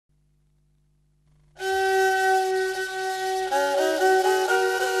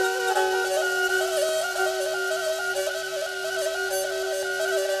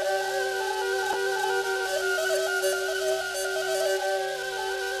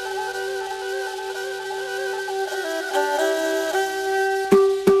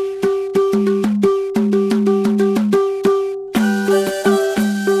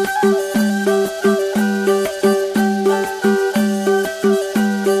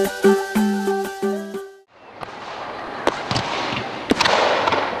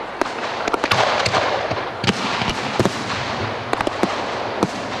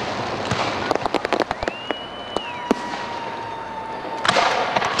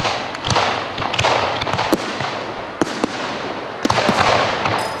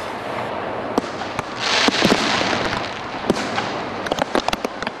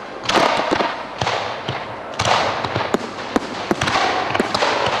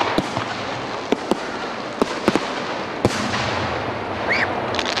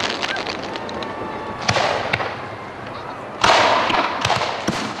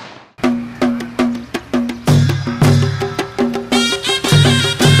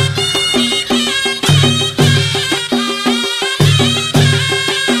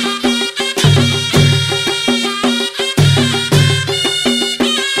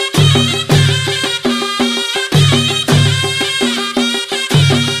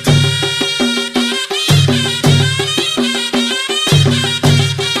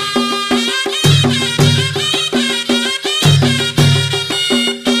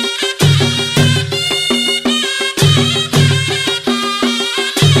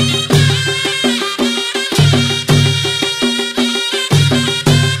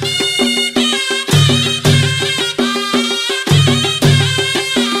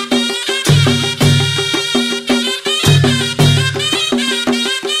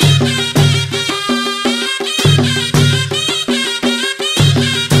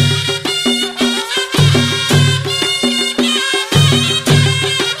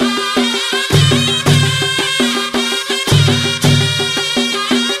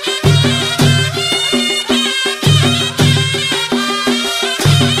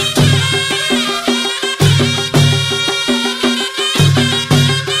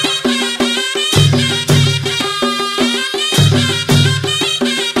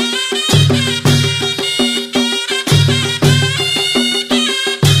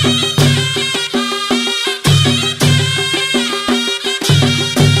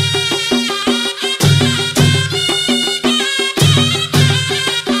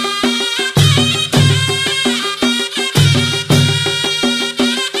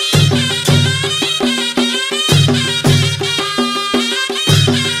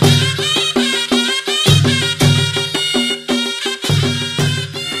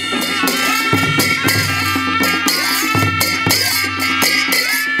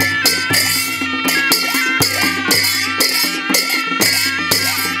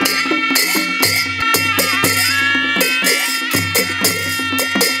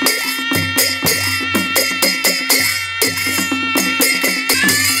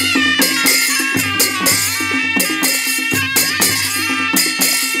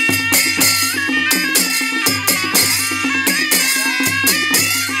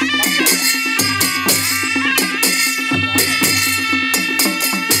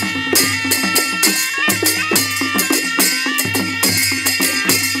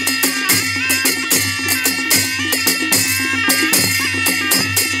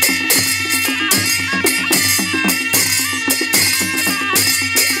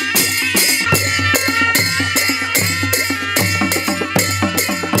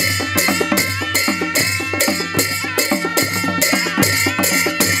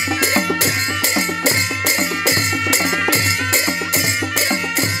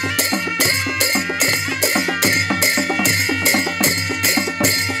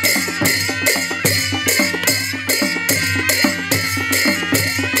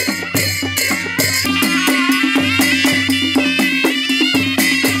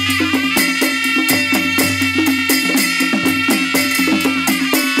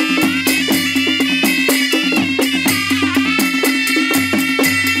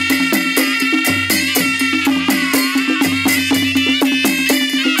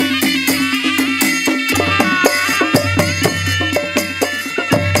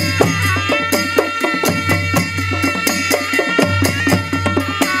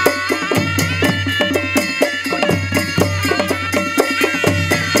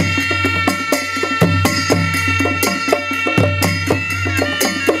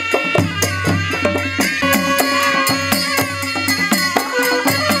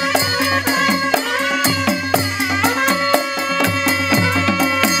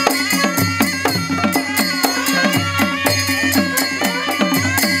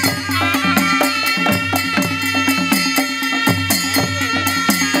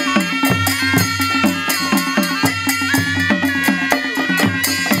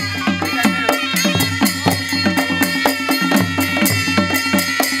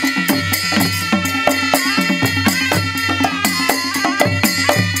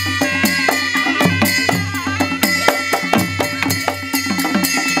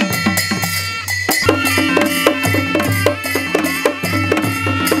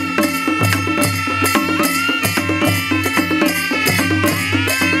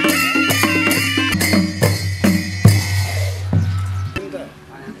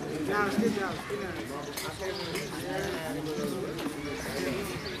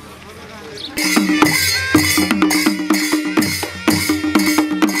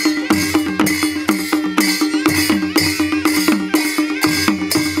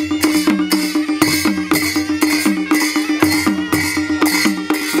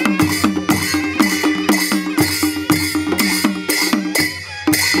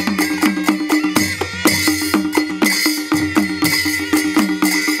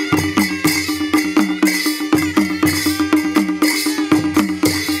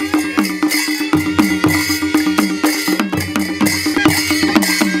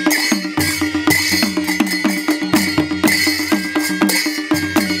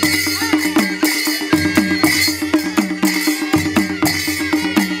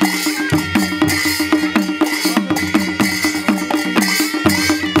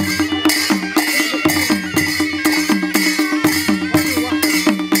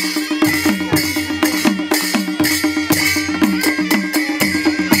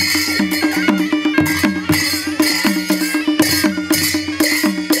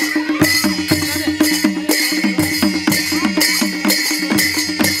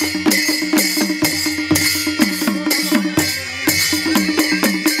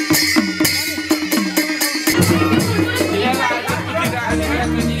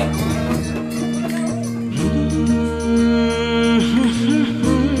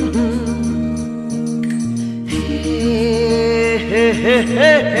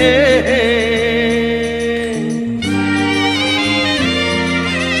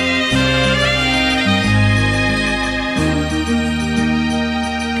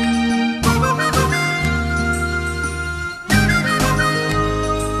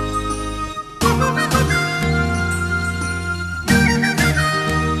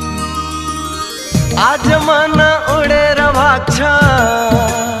आज मन उडेर भाग्छ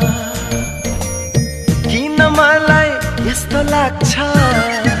किन मलाई यस्तो लाग्छ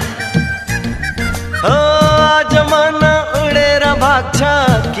ओ आज मन उडेर भाग्छ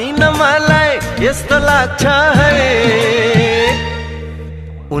किन मलाई यस्तो लाग्छ है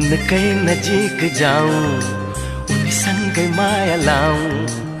उनकै नजिक जाऊं उनीसँगै माया लाऊं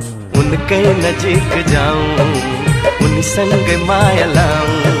उनकै नजिक जाऊं उनीसँगै माया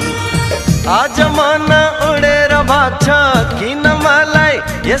लाऊं आज मन उडेर भाग्छ किन मलाई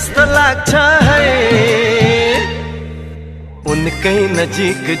यस्तो लाग्छ है उनकै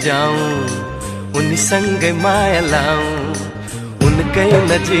नजिक जाऊं उनीसँगै माया लाऊं उनकै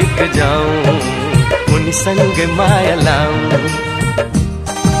नजिक जाऊं उनीसँगै माया लाऊं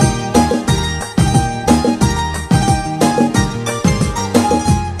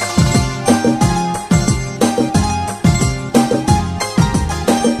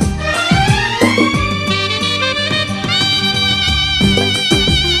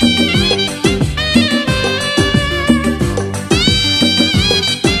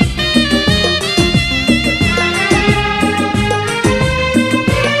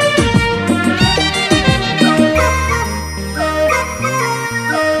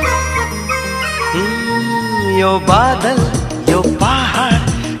यो बादल यो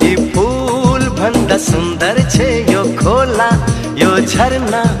पहाड यी फूल भन्दा सुन्दर छे यो खोला यो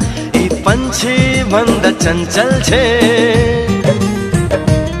झरना यी पंछी भन्दा चञ्चल छे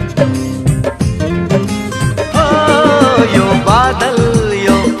हो यो बादल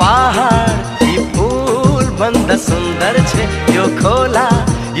यो पहाड यी फूल भन्दा सुन्दर छे यो खोला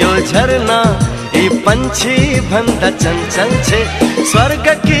यो झरना यी पंछी भन्दा चञ्चल छे स्वर्ग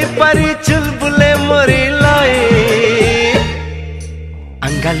की परी चुलबुले मोरीलाई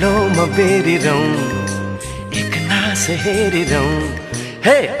अंगालोमा बेरिरौं एक नास हेरिरौं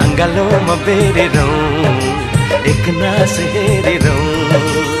हे अंगालोमा बेरिरौं एक नास हेरिरौं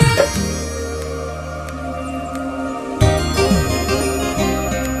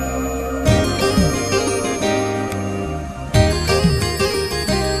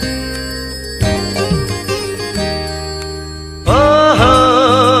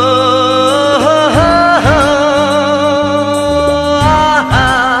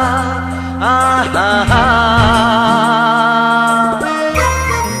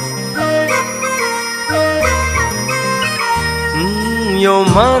यो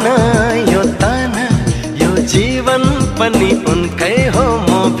मन यो तन यो जीवन पनि उनकै हो म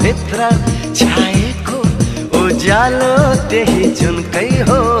भित्र छाएको उज्यालो त्यही जुनकै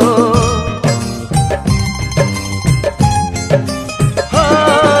हो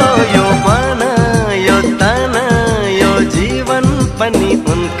यो मन यो तन यो जीवन पनि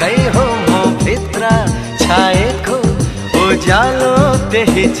उनकै हो म भित्र छाएको उज्यालो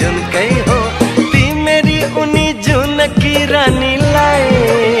त्यही जुनकै हो तिमेरी उनी जुनकी रानीलाई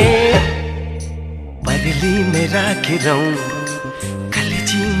परली में राखिरौं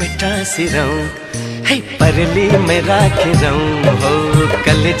कलेजी में टाँसिरौं हे परली में राखिरौं हो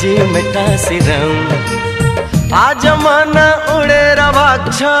कलेजी में टाँसिरौं आज मन उडेर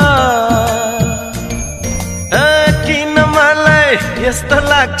भाग्छ किन मलाई यस्तो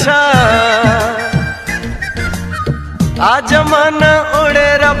लाग्छ आज मन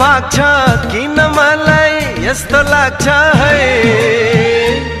उडेर भाग्छ किन मलाई यस्तो लाग्छ है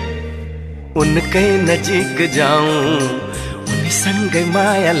उनकै नजिक जाऊं उनीसँगै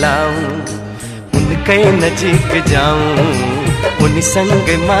माया लाऊं उनकै नजिक जाऊं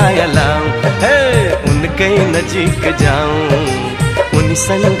उनीसँगै माया लाऊं हे उनकै नजिक जाऊं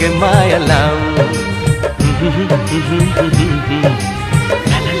उनीसँगै माया लाऊं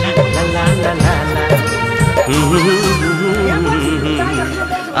ला ला ला ला ला ला ला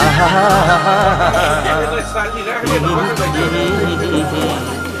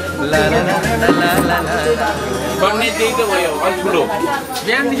La la la la la la la. Kami tidak boleh alpulo.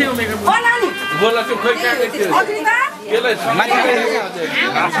 Jangan dia mereka. Bola tu kau kaya itu. Kelas.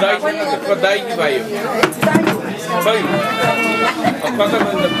 Kedai ni bayu. Bayu. Apa tu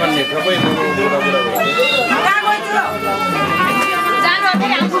mendapat ni? Apa yang bola bola.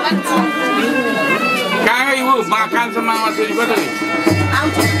 Kaya ibu makan sama masuk di mana ni?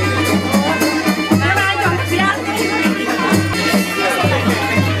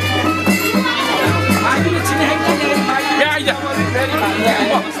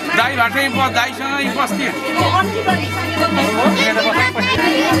 Dai baterai impor, dai sana imposti.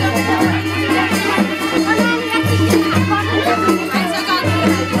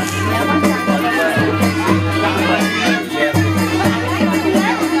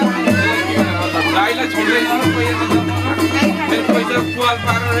 Dai lah, छोड़ they. मेरे को इधर पुआल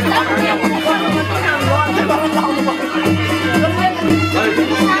पार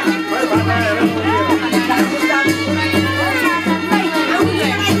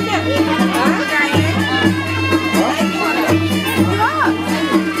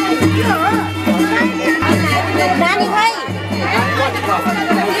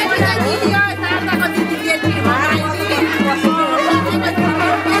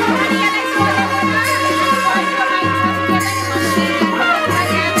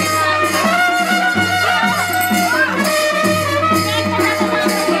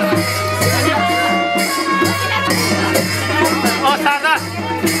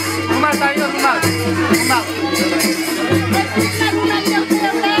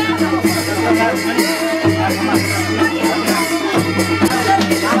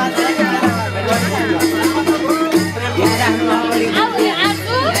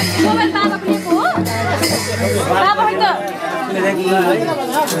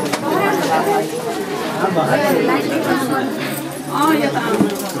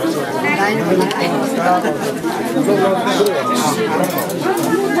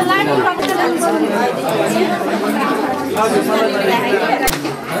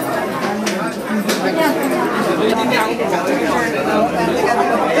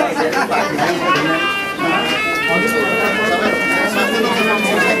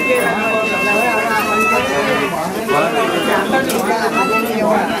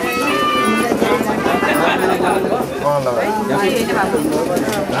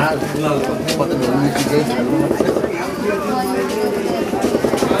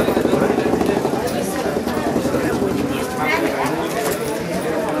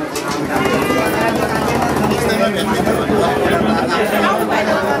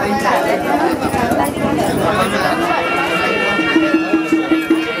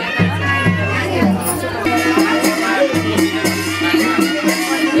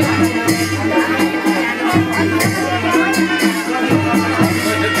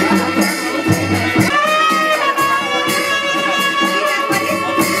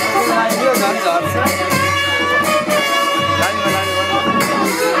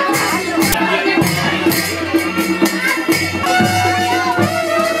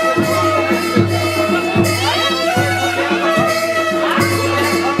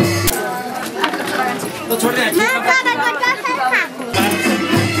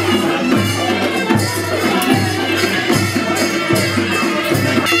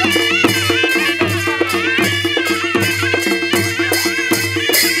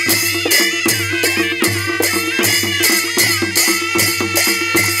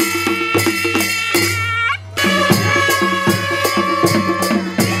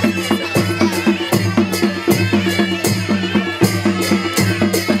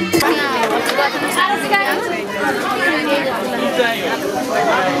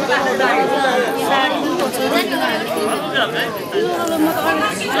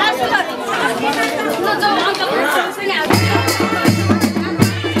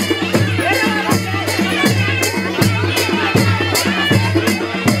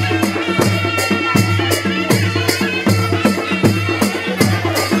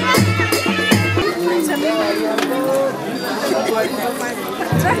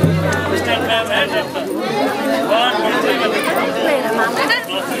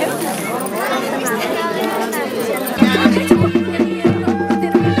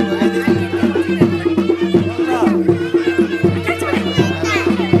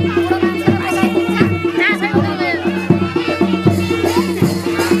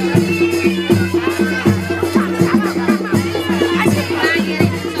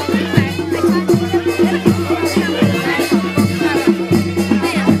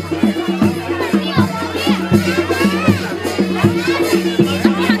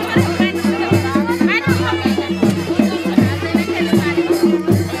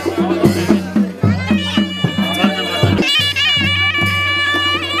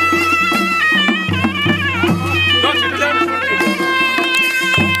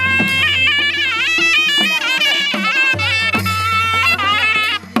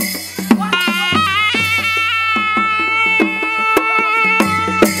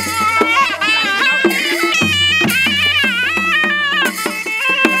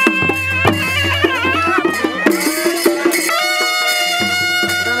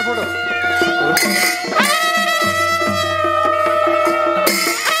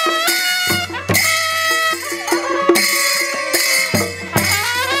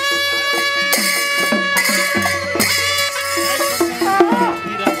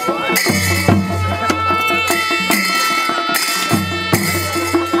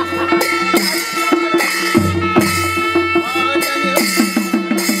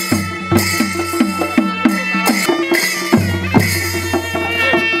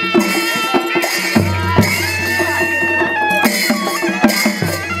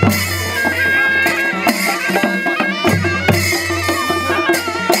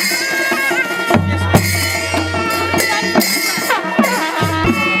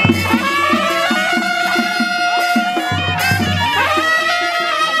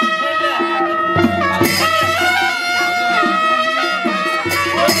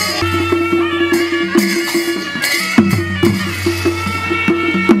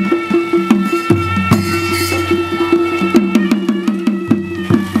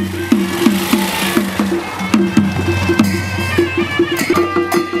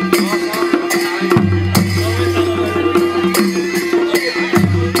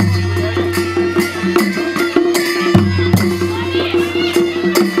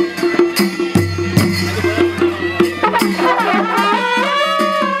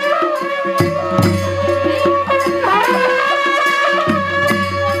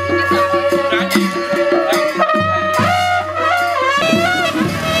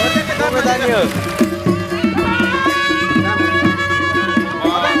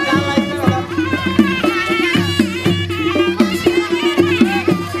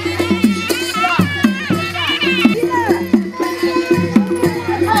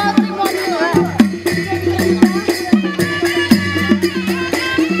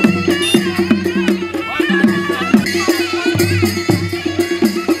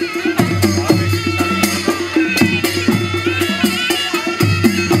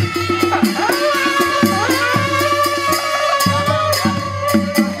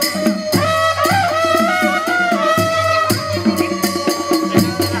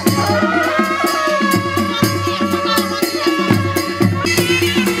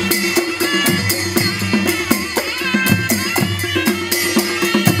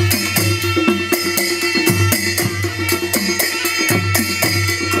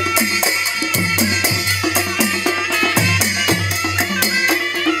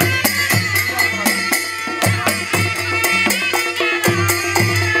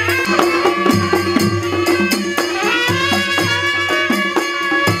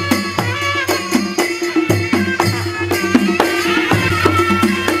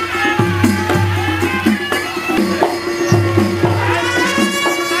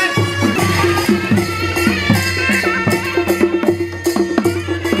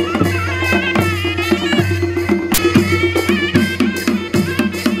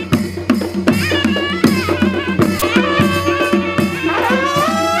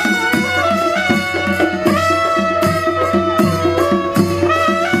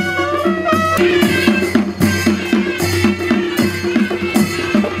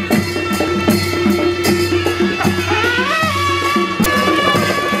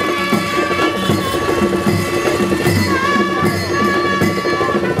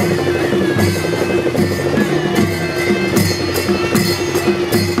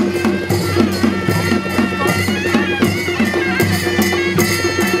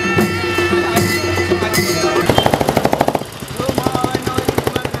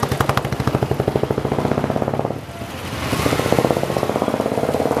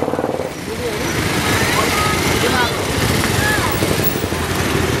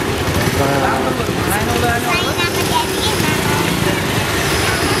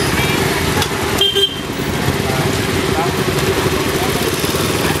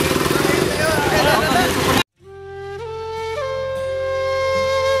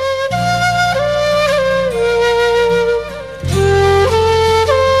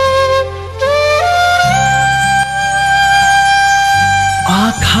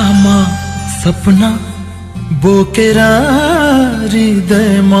सपना बोकेर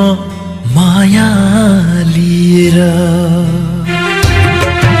हृदयमा माया लिएर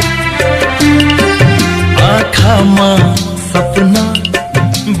आँखामा सपना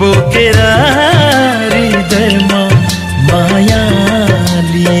बोकेर हृदयमा माया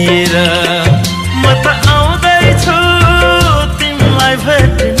लिएर म त आउँदैछु तिमीलाई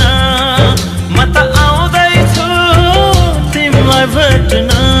भेट्न म त आउँदैछु तिमीलाई भेट्न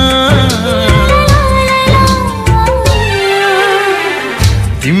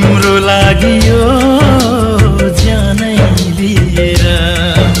तिम्रो लागि यो ज्यानै लिएर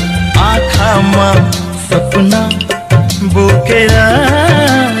आँखामा सपना बोकेर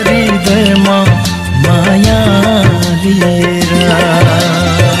हृदयमा माया लिएर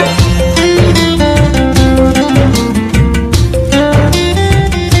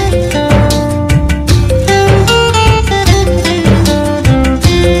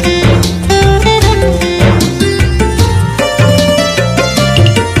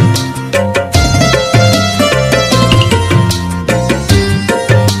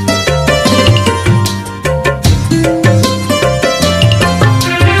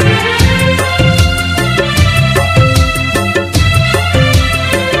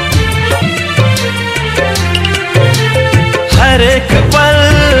हरेक पल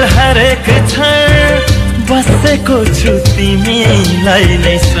हरेक क्षण बसेको छु तिमीलाई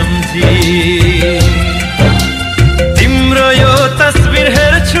नै सम्झी तिम्रो यो तस्बिर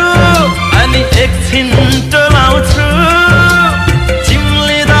हेर्छु अनि एकछिन टोलाउँछु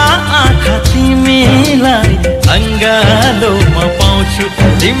चिम्लिँदा आँखा तिमीलाई अङ्गालोमा पाउँछु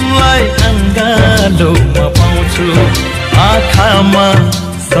तिमीलाई अङ्गालोमा पाउँछु आँखामा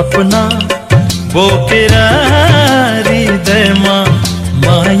सपना बोकेर हृदयमा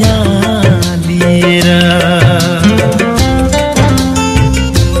माया लिएर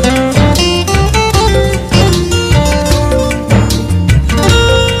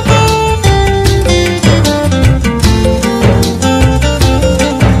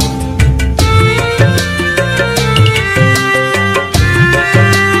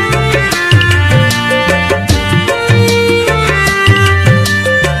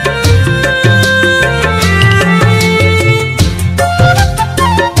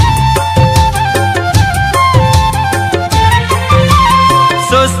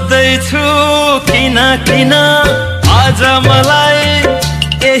सोच्दैछु किन आज मलाई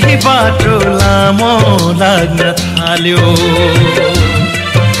यही बाटो लामो लाग्न थाल्यो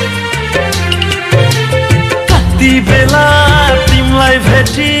कति बेला तिमीलाई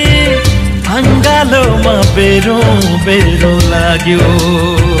भेटी अङ्गालोमा बेरो बेरो लाग्यो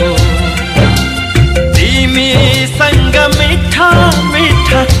तिमीसँग मिठा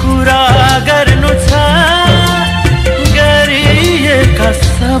मिठा कुरा गर्नु छ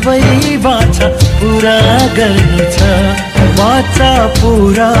सबै बाचा पुरा गर्नु छ बाचा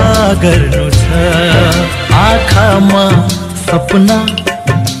पुरा गर्नु छ आँखामा सपना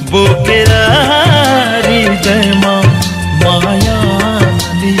बोकेर हृदयमा माया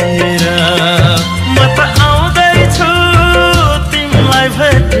लिएर म त आउँदैछु तिमीलाई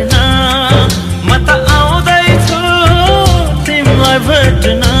भेट्न म त आउँदैछु तिमीलाई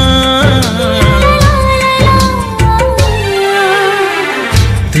भेट्न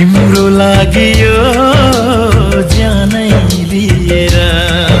तिम्रो लागि यो ज्यानै लिएर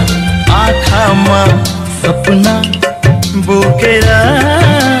आँखामा सपना बोकेर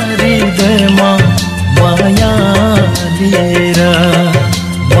हृदयमा माया लिएर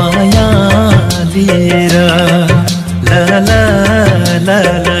माया लिएर ला ला ला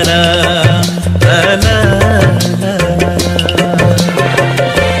ला ला ला ला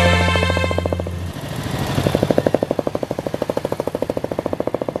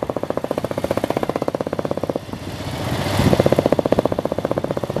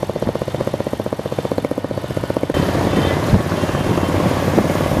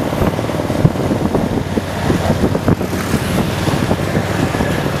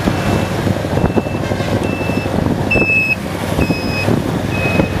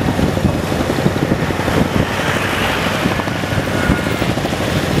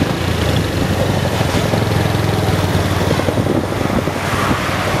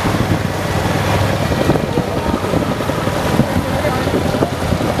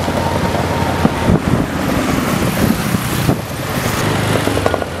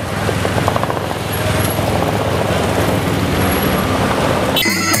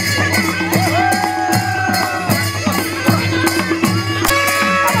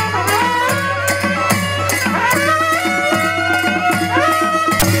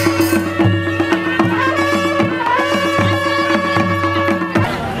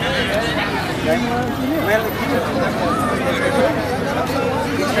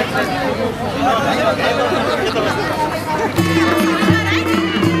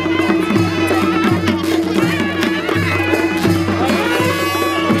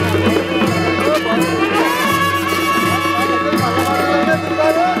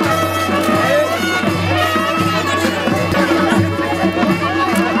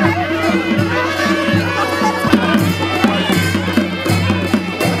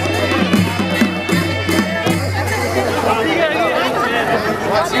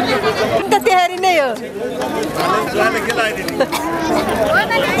Hari ni ya.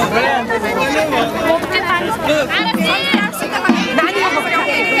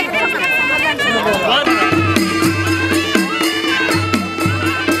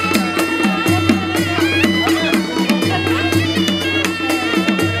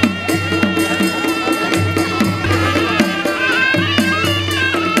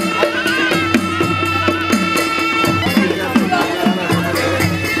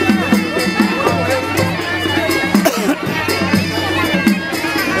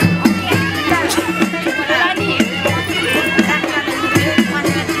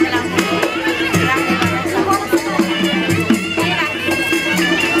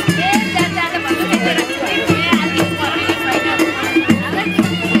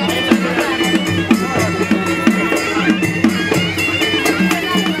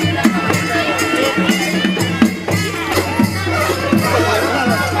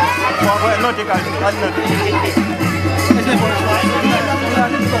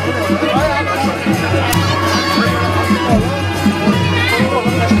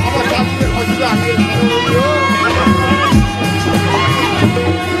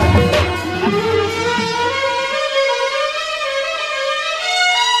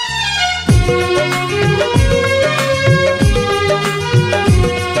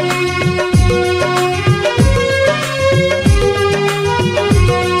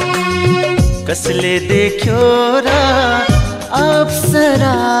 कसले देख्यो र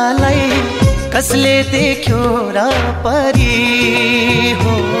अप्सरालाई कसले देख्यो र परी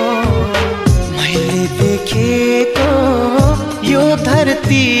हो मैले देखेको यो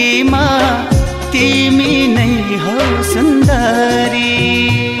धरतीमा तिमी नै हौ सुन्दरी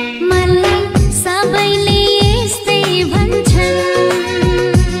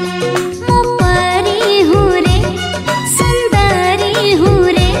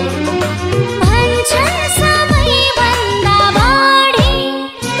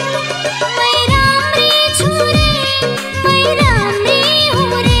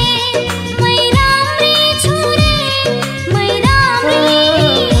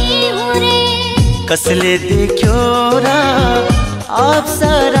कसले देख्यो र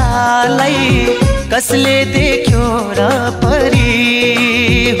अप्सरालाई कसले देख्यो र परी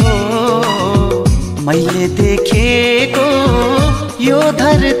हो मैले देखेको यो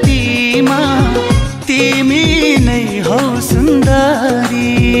धरतीमा तिमी नै हौ सुन्दरी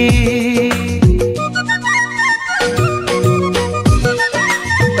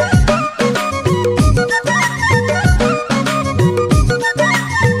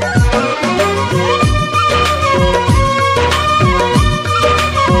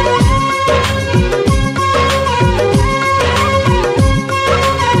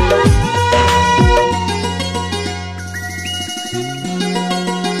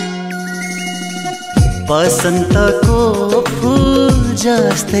बसन्तको फूल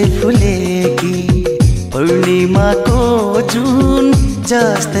जस्तै फुलेकी पूर्णिमाको जुन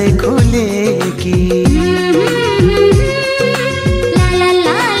जस्तै खुलेकी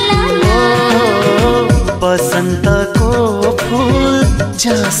बसन्तको फूल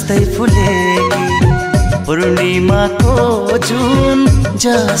जस्तै फुलेकी पूर्णिमाको जुन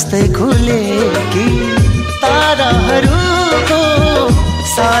जस्तै खुलेकी ताराहरूको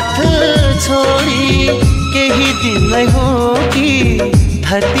साथ छोडी केही दिनलाई हो कि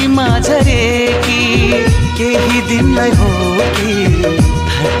धरतीमा झरेकी केही दिनलाई हो कि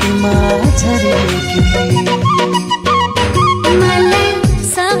धरतीमा झरेकी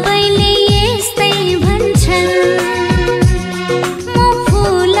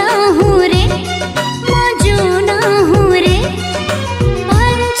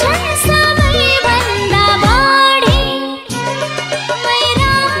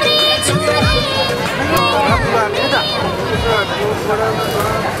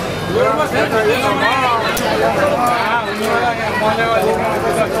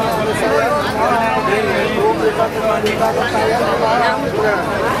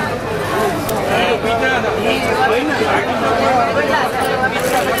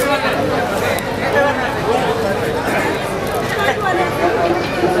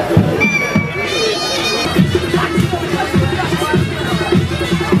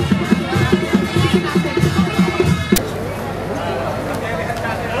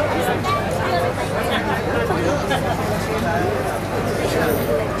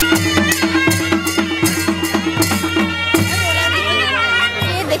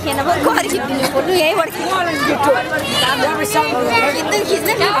देखेन म घर खिच्दिनु पर्नु यहीबाट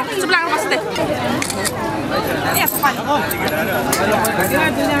खिच्ने चुप लागेर बस्दै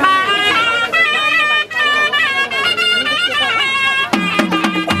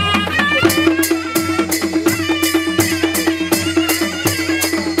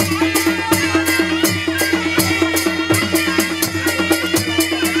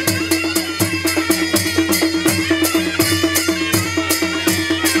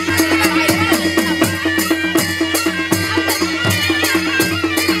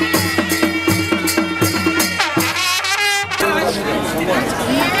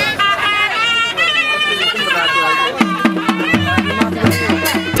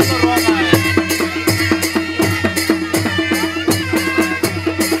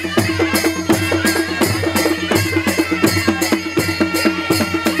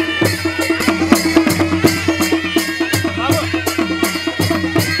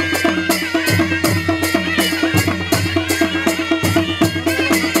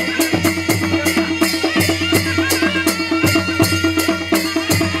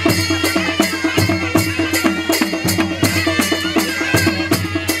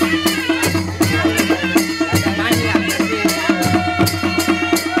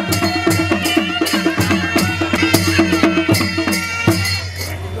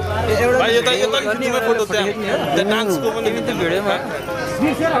फोटो त्यहाँ डान्सको पनि भिडियोमा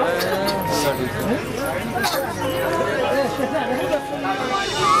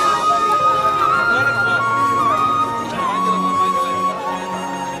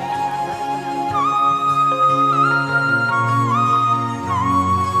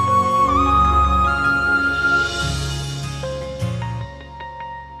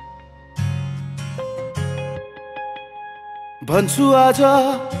भन्छु आज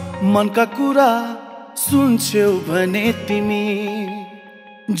मनका कुरा सुन्छौ भने तिमी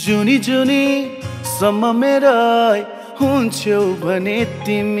जुनी जुनी सम्म मेरै हुन्छौ भने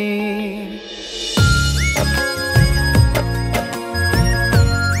तिमी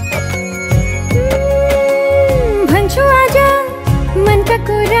भन्छु आज मनका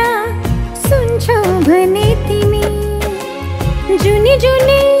कुरा सुन्छौ भने तिमी जुनी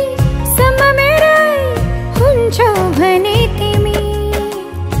जुनी सम्म मेरै हुन्छौ भने तिमी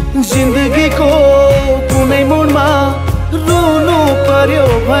जिन्दगीको कुनै मोडमा रुनु पर्यो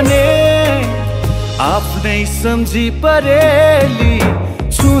भने आफ्नै सम्झी परेली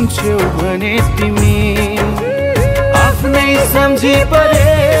छुन्छौ भने तिमी आफ्नै सम्झी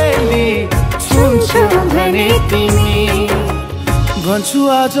परेली छुन्छौ भने तिमी भन्छु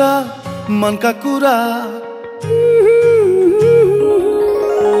आज मनका कुरा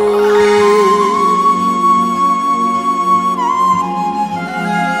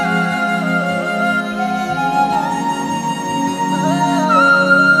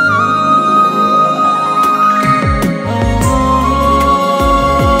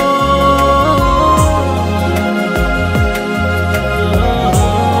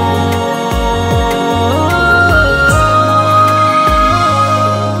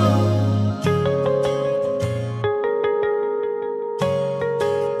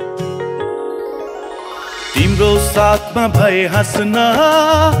साथमा भए हाँस्न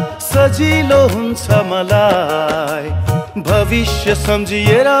सजिलो हुन्छ मलाई भविष्य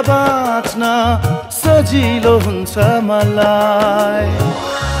सम्झिएर बाँच्न सजिलो हुन्छ मलाई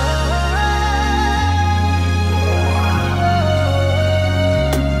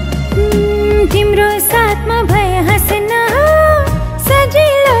तिम्रो साथमा भए हाँस्न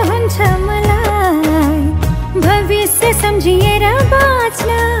सजिलो हुन्छ मलाई भविष्य सम्झिएर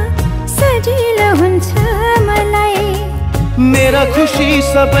बाँच्न सजिलो हुन्छ मलाई मेरा खुसी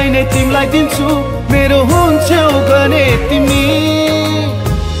सबै नै तिमीलाई दिन्छु मेरो हुन्छौ भने तिमी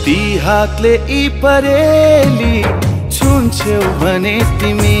ती हातले यी परेली छुन्छौ भने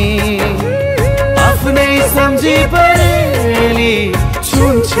तिमी आफ्नै सम्झी परेली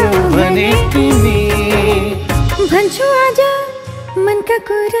छुन्छौ भने तिमी भन्छु आज मनका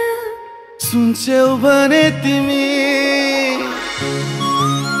कुरा सुन्छौ भने तिमी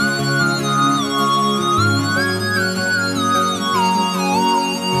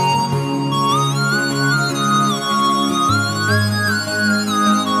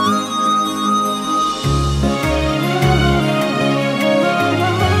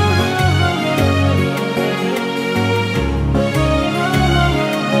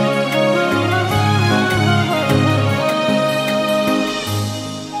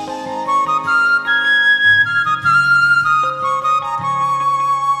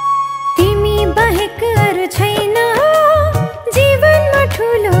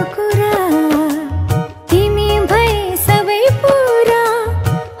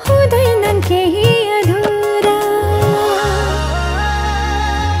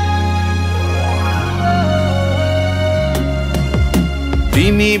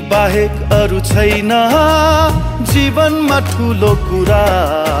बाहेक अरू छैन जीवनमा ठुलो कुरा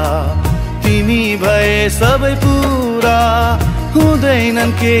तिमी भए सबै पुरा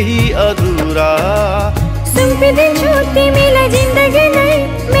हुँदैनन् केही अधुरा सुम्पिदिन्छु तिमीलाई जिन्दगी नै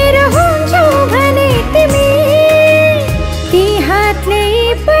मेरो हुन्छौ भने तिमी ती हातले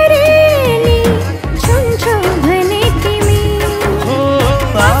परेली छुन्छौ भने तिमी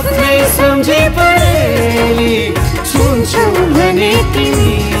आफ्नै सम्झे परेली छुन्छौ भने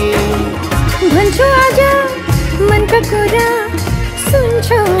तिमी भन्छु आज मनका कुरा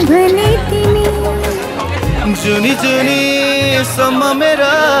सुन्छौ भने तिमी जुनी जुनी सम्म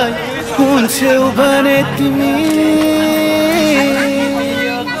मेरा हुन्छौ भने तिमी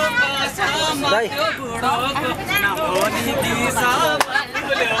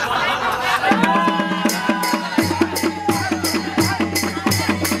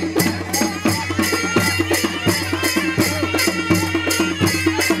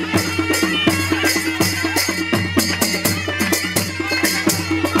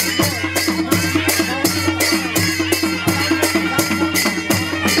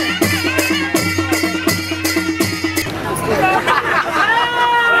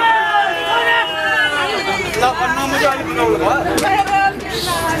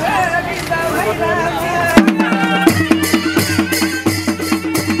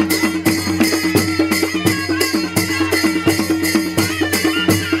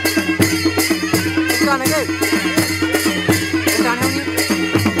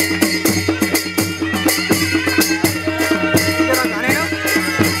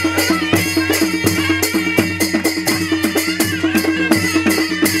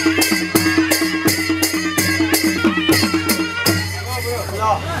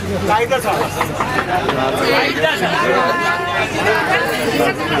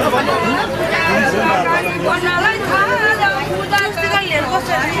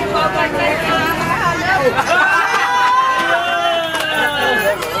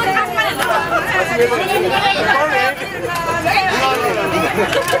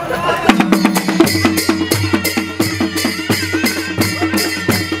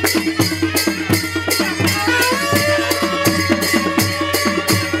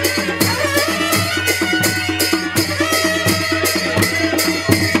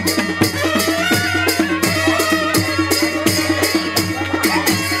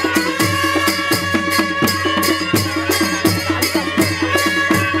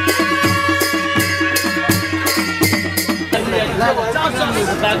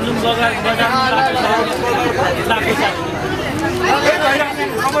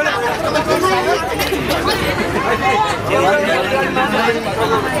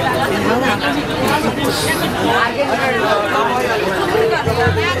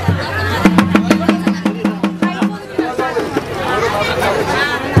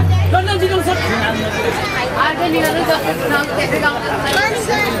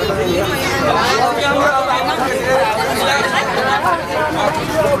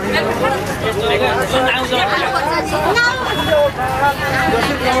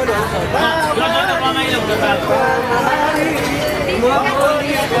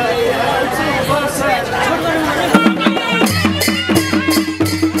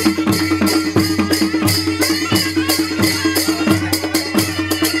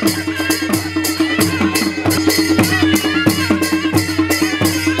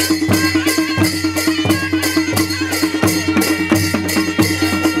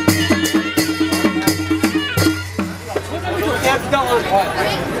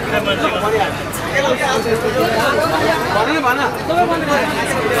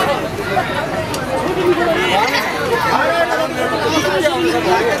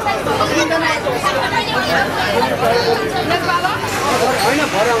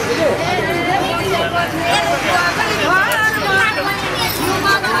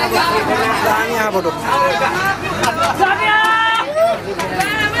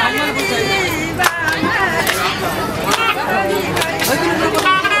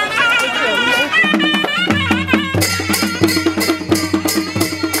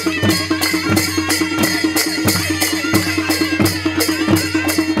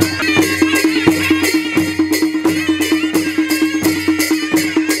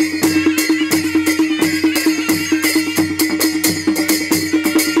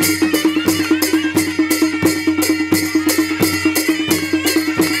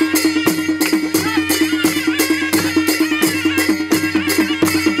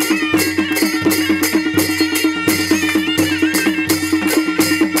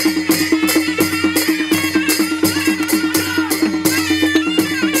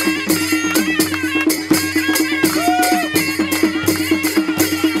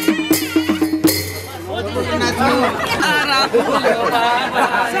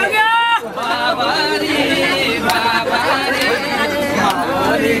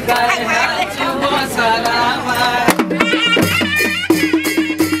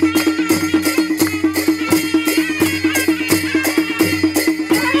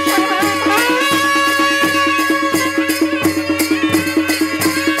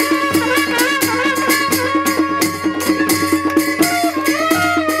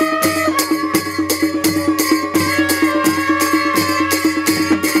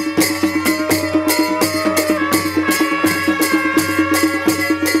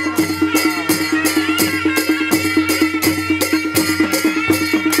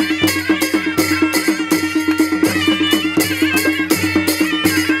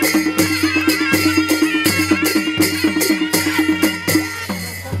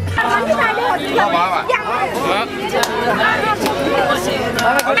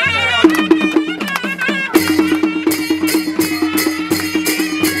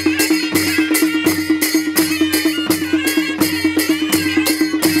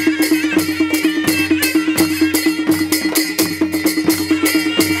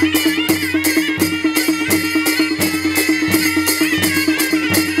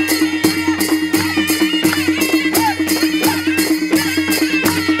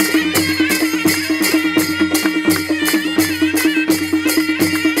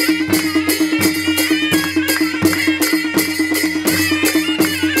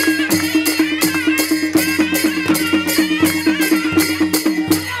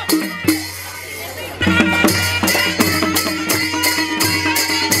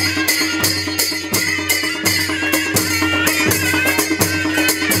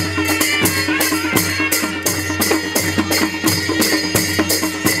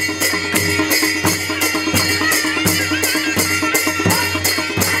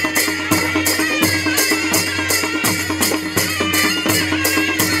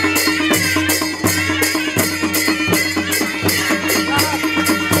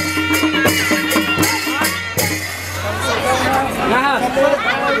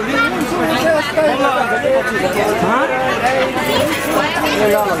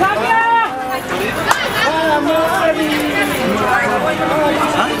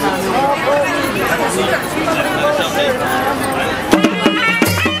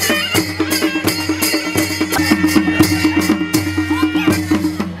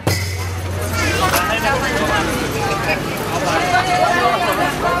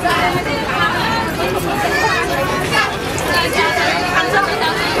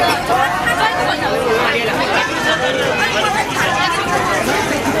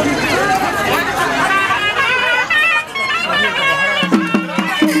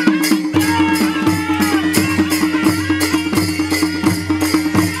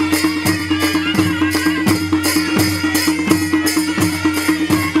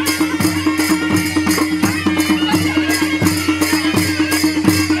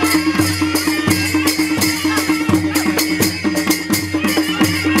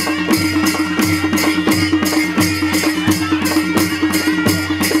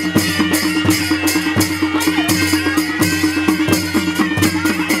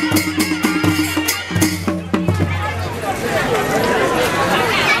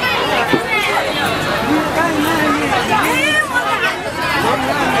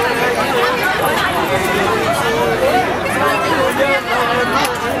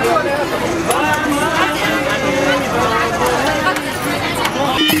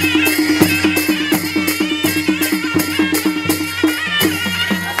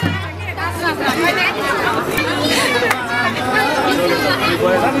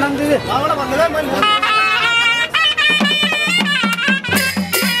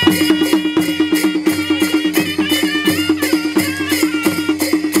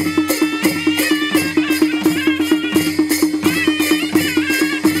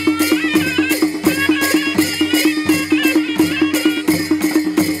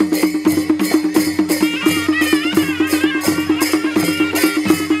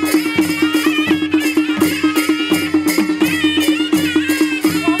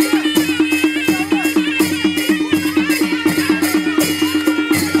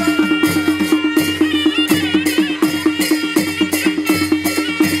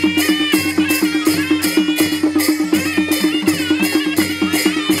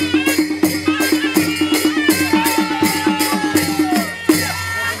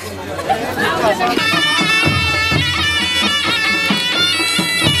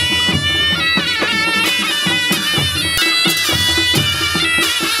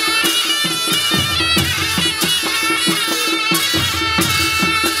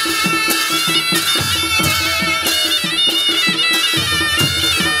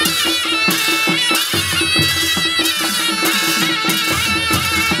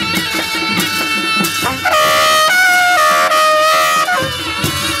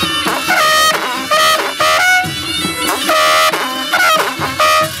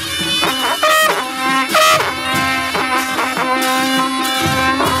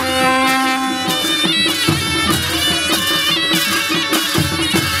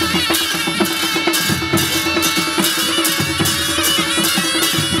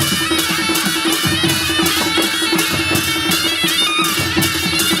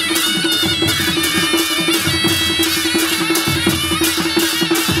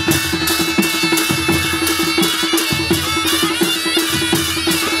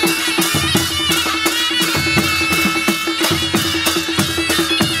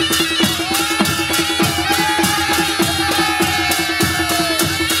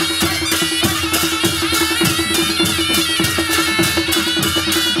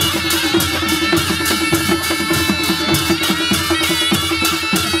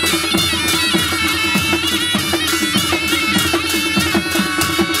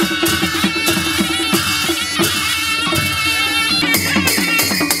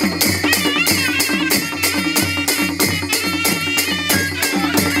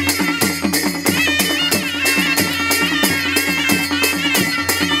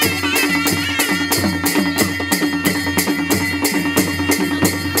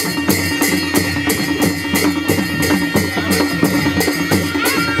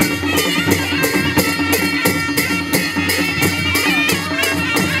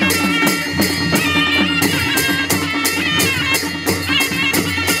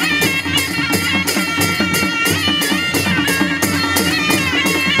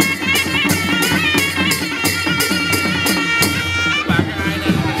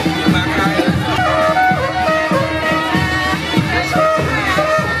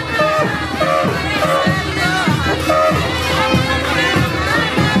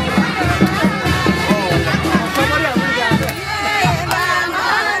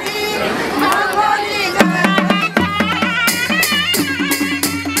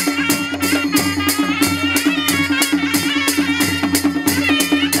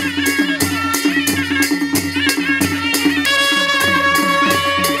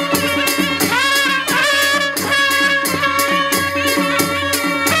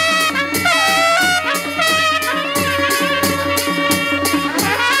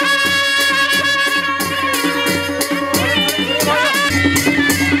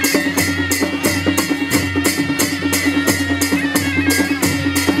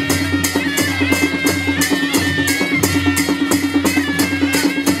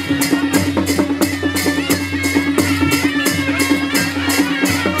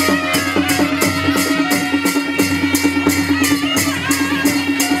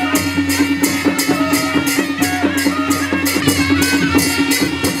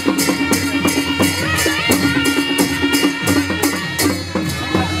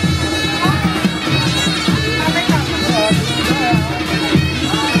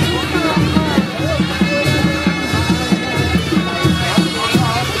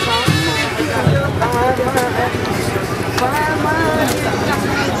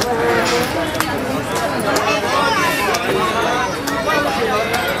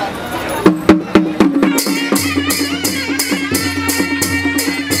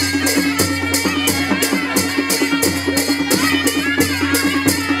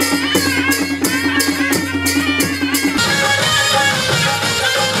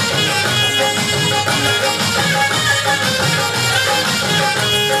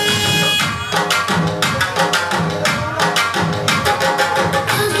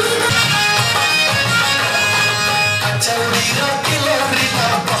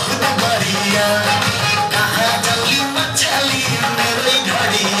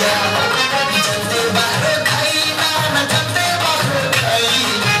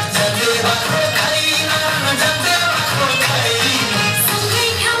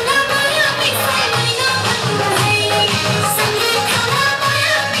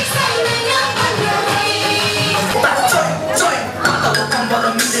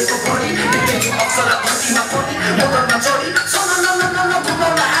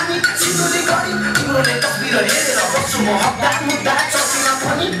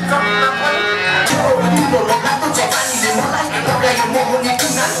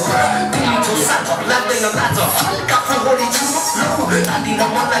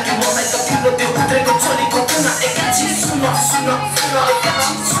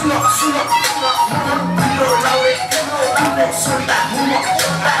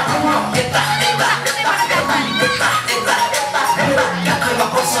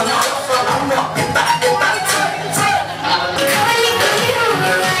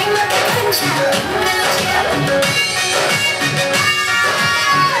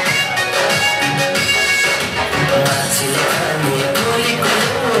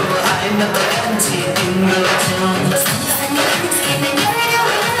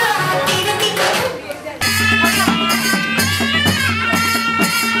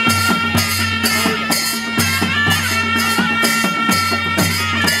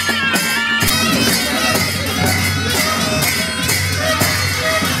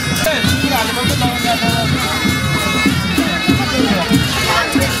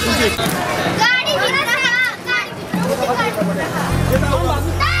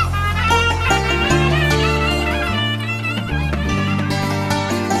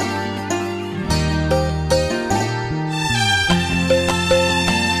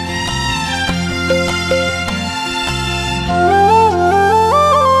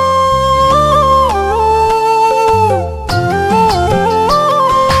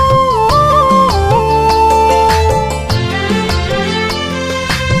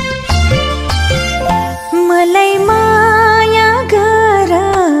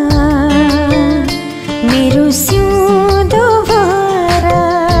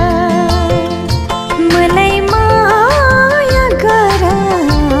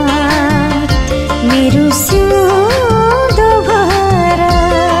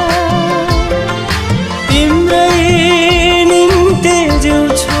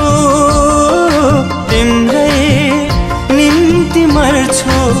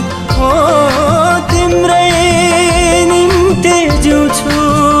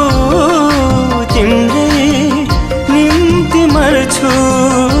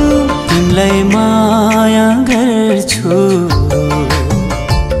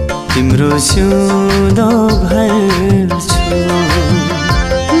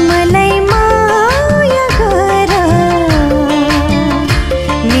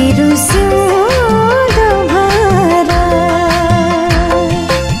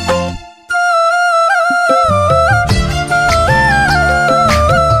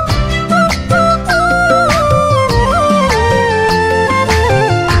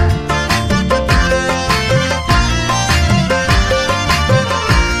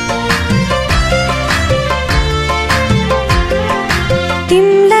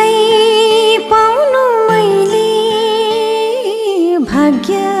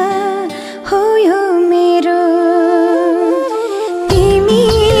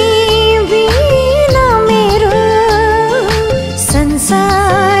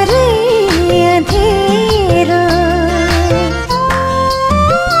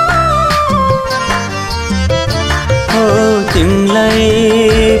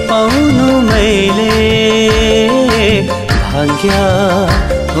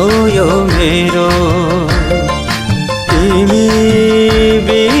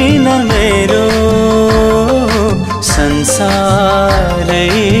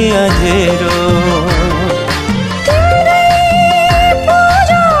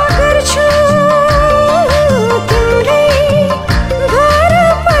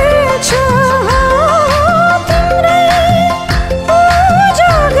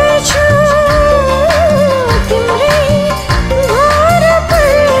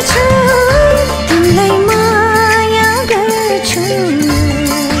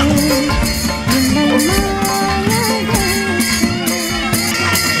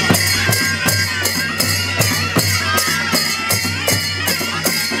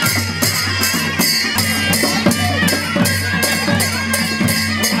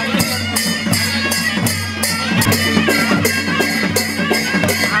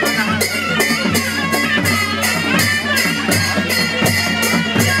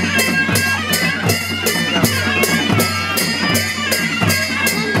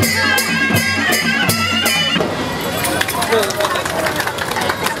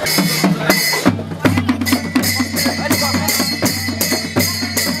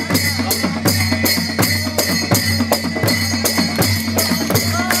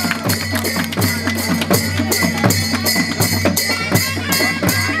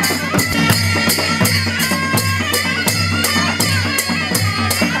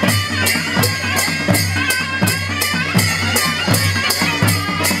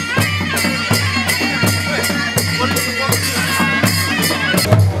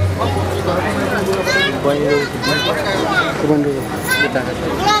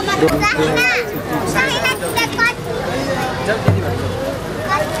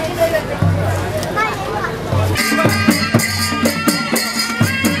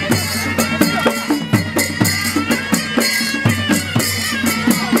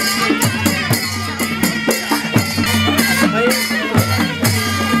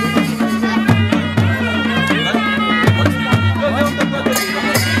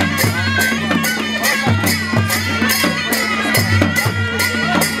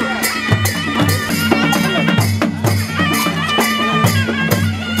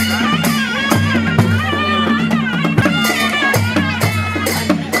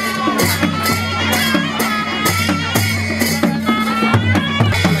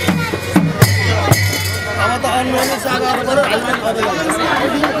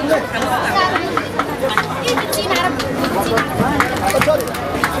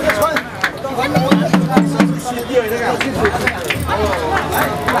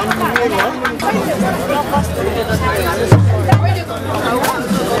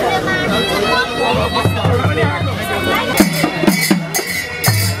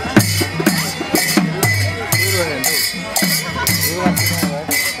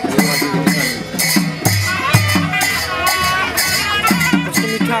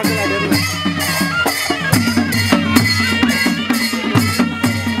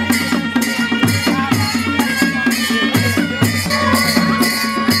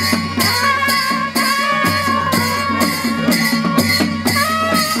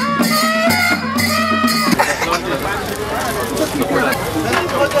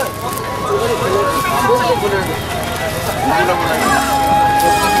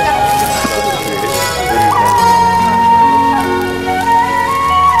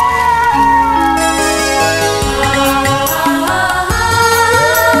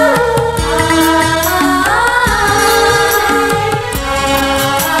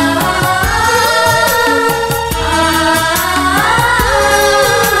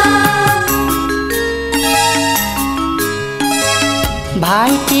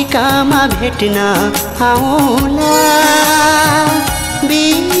भाइटिकामा भेट्न आउला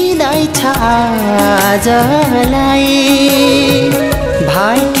बिदाई छ आजलाई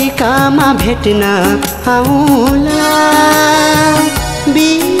भाइटिकामा भेट्न आउला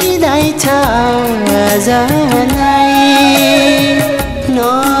बिदाई छ आजलाई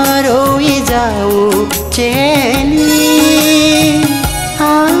नरोई जाऊ चेली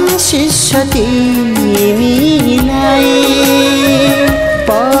आशिष तिमीलाई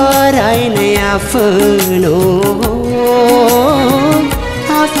पराई नै आफ्नो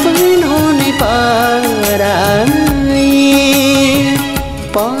आफ्नो नै पराई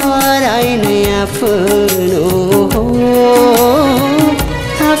पराई नै आफ्नो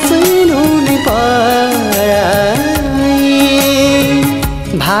आफ्नो नै पराई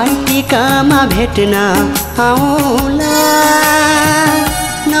भाइटिकामा भेट्न आउला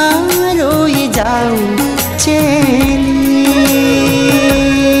नरोई जाऊ चेली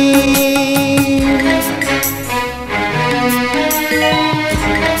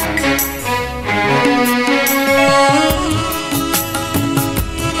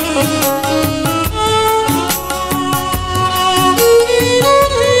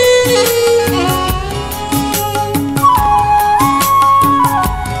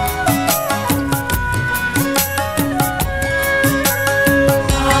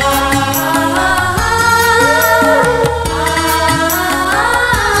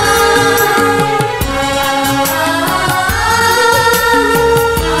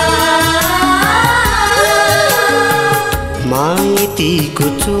माइतीको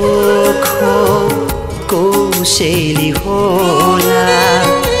चोखो कोसेली होला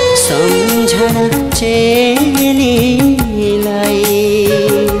सम्झना चेलीलाई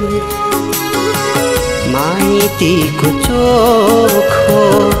माइतीको चोखो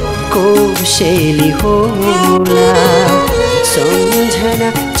कोसेली होला सम्झना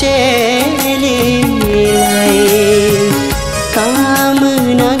चेलीलाई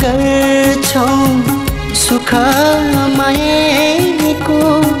कामना गर्छौं सुख माएको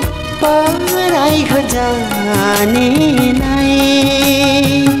पराई घर जानेलाई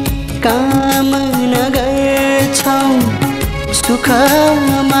कामना गर्छौं सुख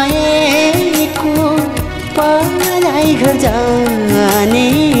माएको पराई घर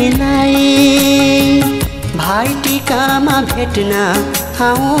जानेलाई भाइटिकामा भेट्न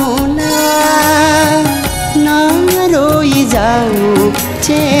आउला नरोई जाऊ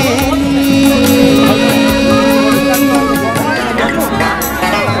चेली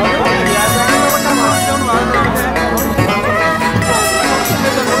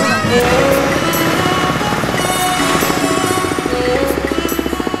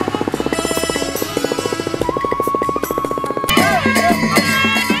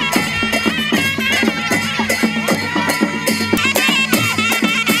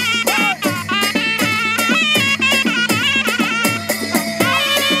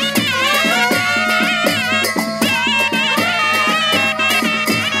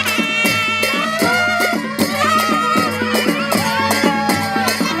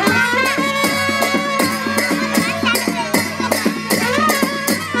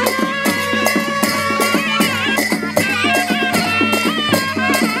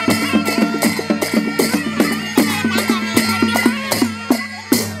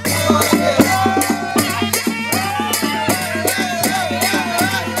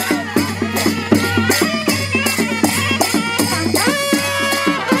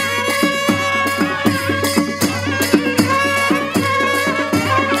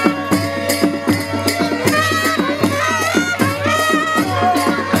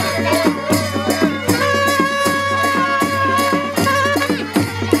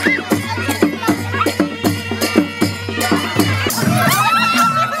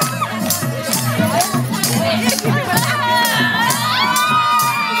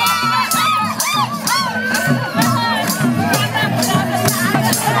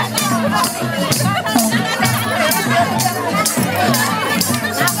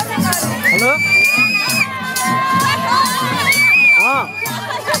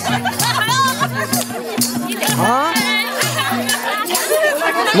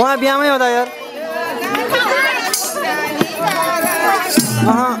म बिहामै हो त यार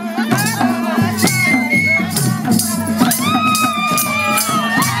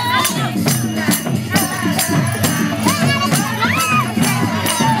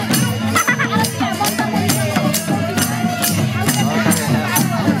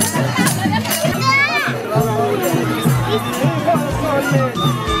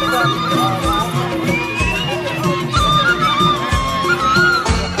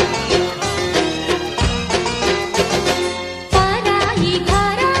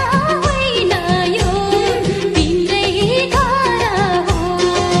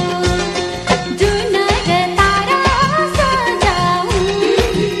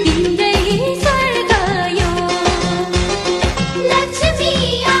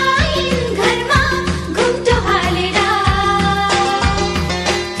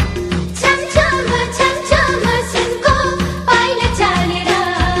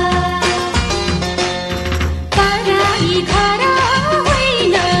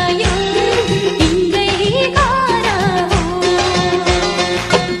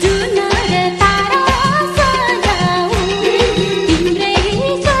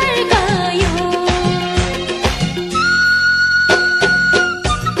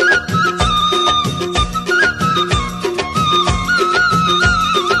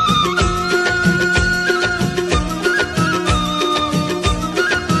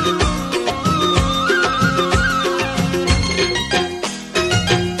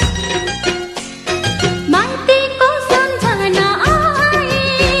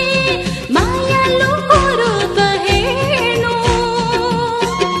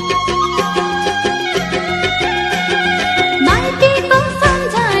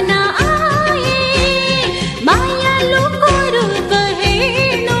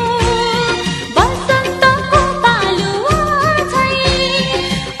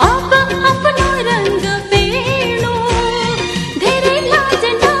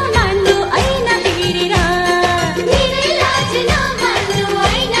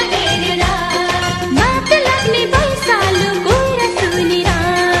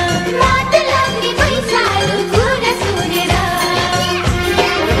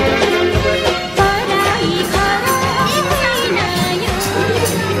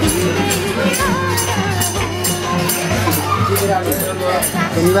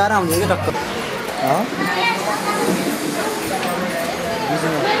निभाएर आउँछ कि टक्क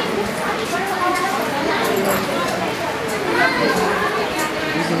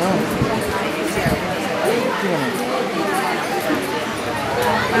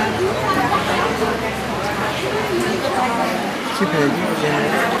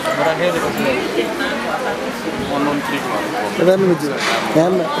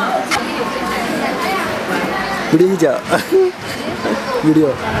वीडियो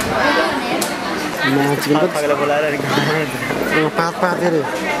पाँच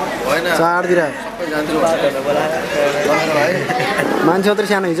चारतिर मान्छे अत्र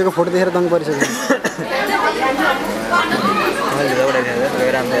सानो हिजोको फोटो देखेर दङ परिसक्यो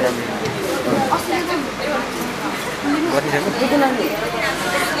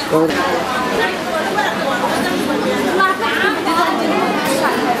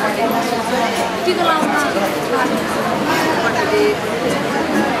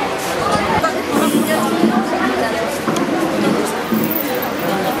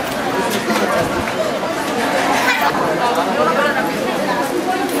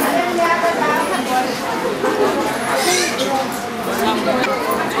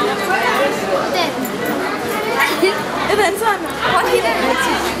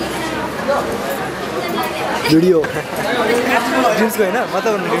वीडियो ड्रिम्स को हैन म त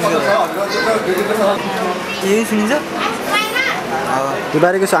यही सुनिन्छ त्यो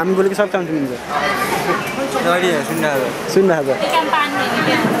बारेको हामी बोलेको सब काम सुनिन्छ सुन्नु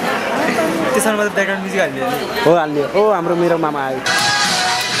त्यसमा त ब्याकग्राउन्ड म्युजिक हाल्ने हो हाल्ने ओ हाम्रो मेरो मामा आयो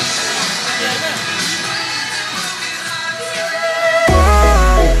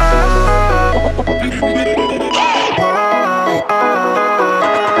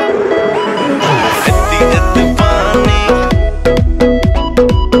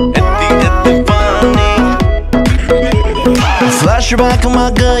फ्ल्यासब्याकमा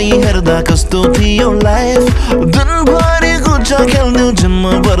गई हेर्दा कस्तो थियो लाइफ दिनभरि गुच्चा खेल्नु जन्म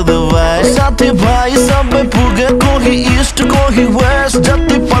पर्दो भाइ साथी भाइ सबै पुगे कोही इस्ट कोही वेस्ट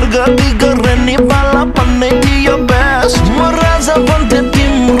जति प्रगति गरे नि बाला पन्ने थियो बेस्ट म राजा बन्थे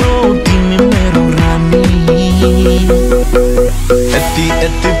तिम्रो तिमी मेरो रानी यति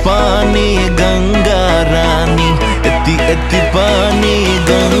यति पानी गङ्गा रानी यति यति पानी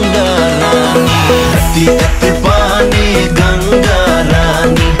गङ्गा रानी यति यति पानी गङ्गा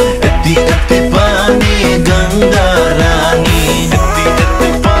रानी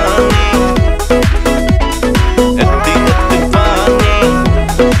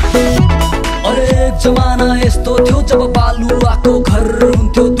थियो जब बालुवाको घर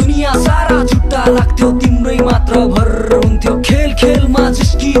हुन्थ्यो दुनियाँ सारा छुट्टा लाग्थ्यो तिम्रै मात्र भर हुन्थ्यो खेल खेलमा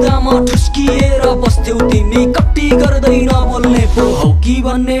जिस्किँदा म ठुस्किएर बस्थ्यौ तिमी कट्टी गर्दै नबोल्ने पो हौ कि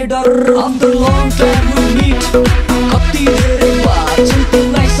भन्ने डर after long time we meet कति धेरै बात छन्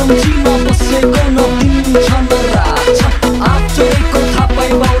तिमीलाई सम्झिन बसेको नदिन्छ न रात छ आचरेको थाहा पाइ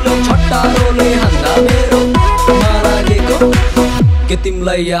बाउले छट्टारोले हान्दा मेरो लागेको के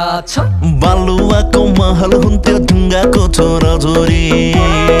तिमीलाई याद छ बालुवाको महल हुन्थ्यो ढुङ्गाको छोराछोरी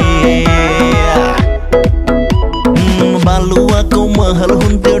बालुवाको महल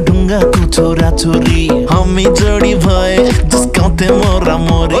हुन्थ्यो ढुङ्गाको छोराछोरी हामी जोडी भए जिस्काउँथे मोरा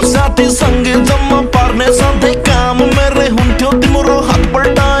मोरी साथी सँगै जम्मा पार्ने सधैँ काम मेरै हुन्थ्यो तिम्रो हात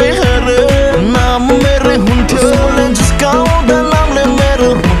पल्टाए हेरे नाम मेरै हुन्थ्यो जिस्काउँदा नामले मेरो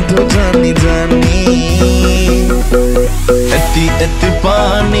हुन्थ्यो जानी जानी यति यति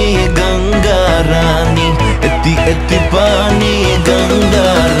पानी गङ्गा रानी यति यति पानी गङ्गा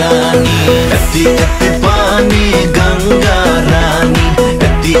रानी यति यति पानी गङ्गा रानी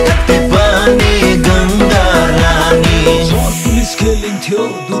यति यति पानी गङ्गा रानी पुलिस खेलिन्थ्यो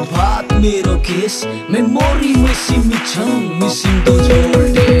दुध भात मेरो केस मेमोरीमै सीमित छन् मिसिङ दोज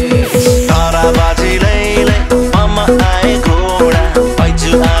भोल्टेज तारा बाजी लैलै आमा आए घोडा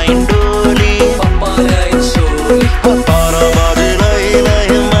पाइजु आइन डोली पप्पा ल्याइन सोली तारा बाजी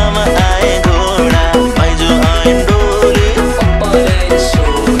लैलै मामा आए घोडा पाइजु आइन डोली पप्पा ल्याइन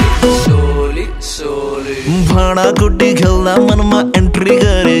सोली सोली सोली भाँडाकुटी खेल्दा मनमा एन्ट्री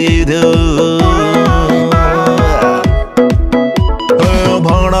गरिदियो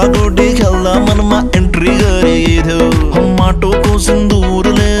भाँडाकुटी खेल्दा मनमा एन्ट्री गरिदियो माटोको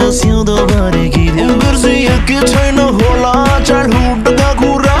सिन्दुरले सिउँदो भरिदियो बिर्सिएकी छैन होला चाडहुडका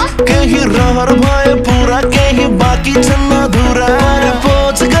कुरा केही रहर भए पुरा केही बाँकी छन् अधुरा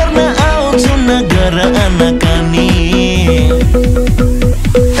पोच गर्न आउँछु नगर आनाकानी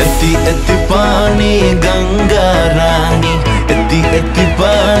यति यति पानी गङ्गा रानी यति यति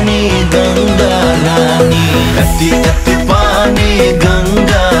पानी गङ्गा रानी यति यति पानी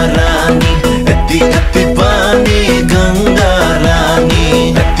गङ्गा रानी यति यति पानी गङ्गा रानी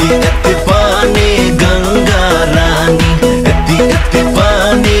यति यति पानी गङ्गा रानी यति यति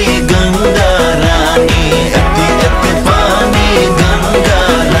पानी गङ्गा रानी यति यति पानी गङ्गा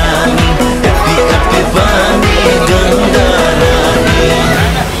रानी यति यति पानी गङ्गा रानी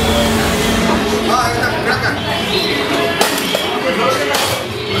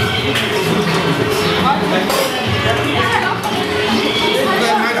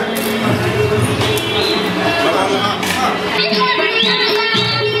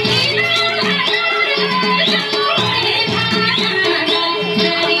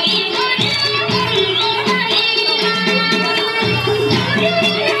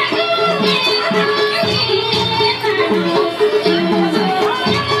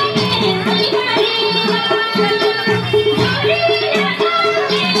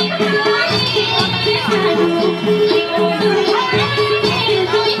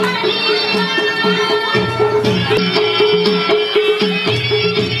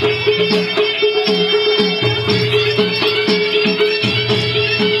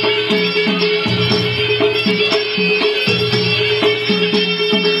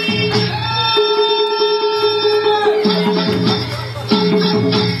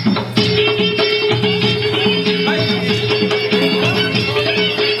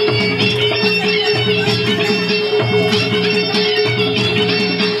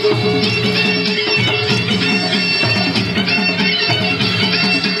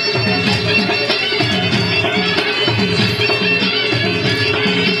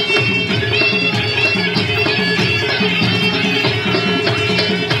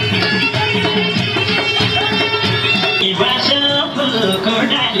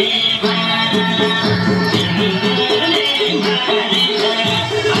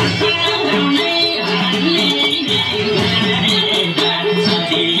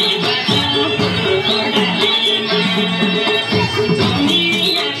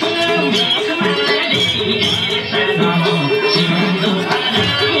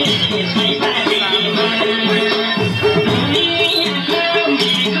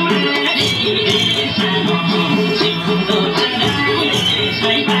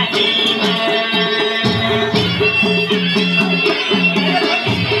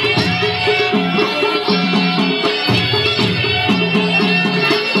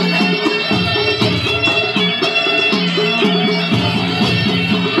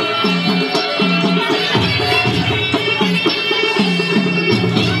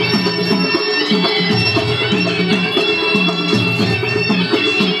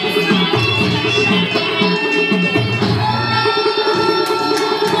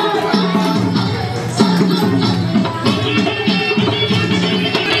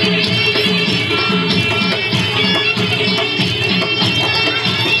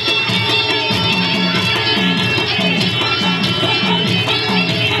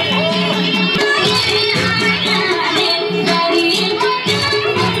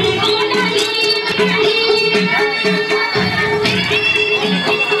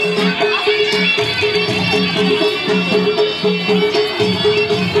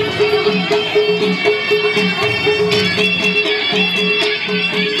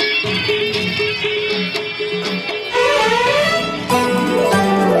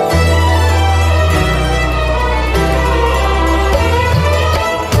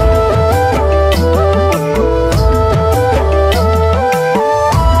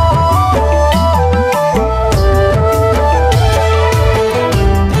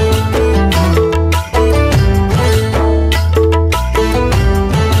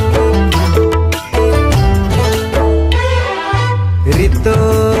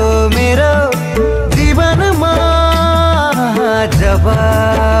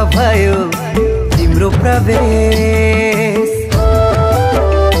भयो तिम्रो प्रवेश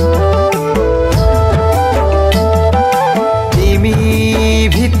तिमी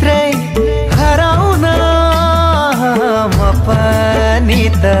भित्रै हराउन म पनि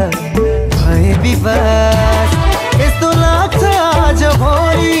त भए विवास यस्तो लाग्छ आज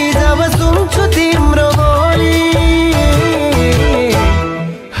भोलि जब सुन्छु तिम्रो बोली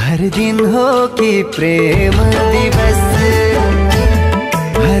हर दिन हो कि प्रेम दिवस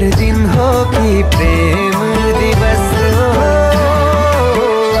हर दिन हो कि प्रेम दिवस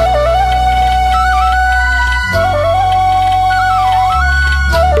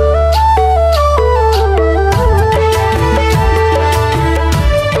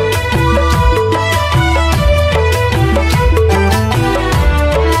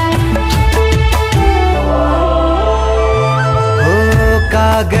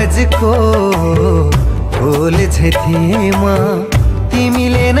कागज को फूल थिए म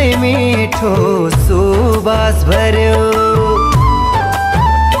तिमीले नै मिठो सुबास भर्यो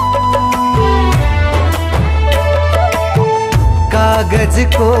कागज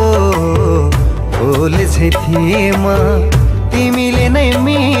को फूल थिए म तिमीले नै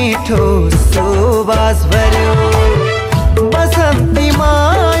मिठो सुबास भर्यो बसन्ती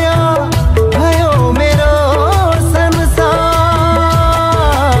माया भयो मेरो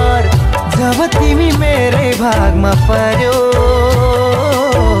जब तिमी मेरै भागमा पर्यो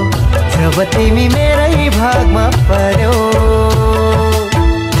जब तिमी मेरै भागमा पर्यो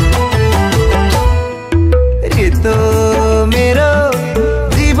रितो मेरो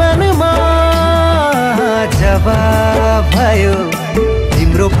जीवनमा जब भयो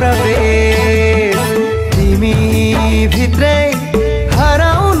तिम्रो प्रवेश तिमी भित्रै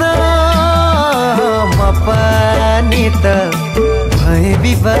हराउन म पनि त भए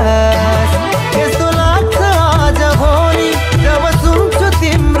विवास यस्तो लाग्छ आज भोलि जब सुन्छु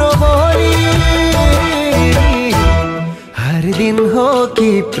तिम्रो बोली हर दिन हो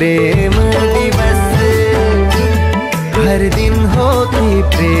कि प्रेम दिवस हर दिन हो कि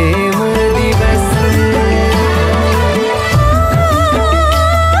प्रेम दिवस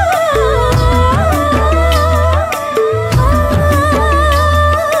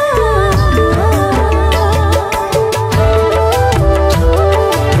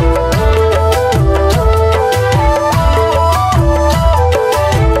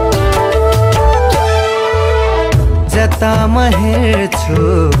जता म हेर्छु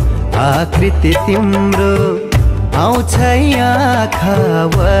आकृति तिम्रो आउँछ आँखा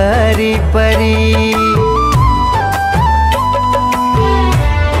वरिपरि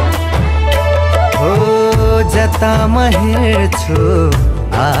हो जता म हेर्छु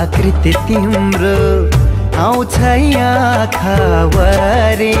आकृति तिम्रो आउँछ आँखा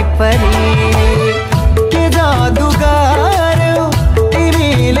वरिपरि के जादु गर्यो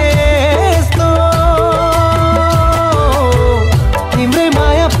तिमीले तिम्रै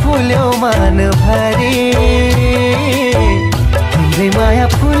माया फुल्यो मन भरि तिम्रै माया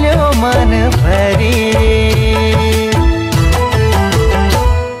फुल्यो मन भरि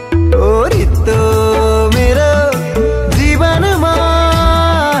ओ रितो मेरो जीवनमा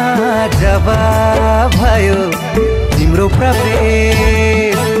जब भयो तिम्रो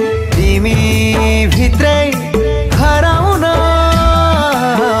प्रवेश तिमी भित्रै हराउन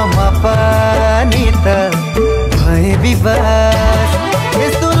म पनि त भए विवास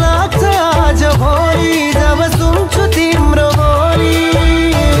यस्तो लाग्छ आज भोलि जब सुन्छु तिम्रो बोली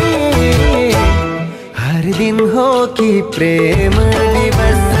हर दिन हो कि प्रेम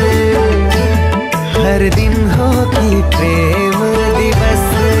दिवस हर दिन हो कि प्रेम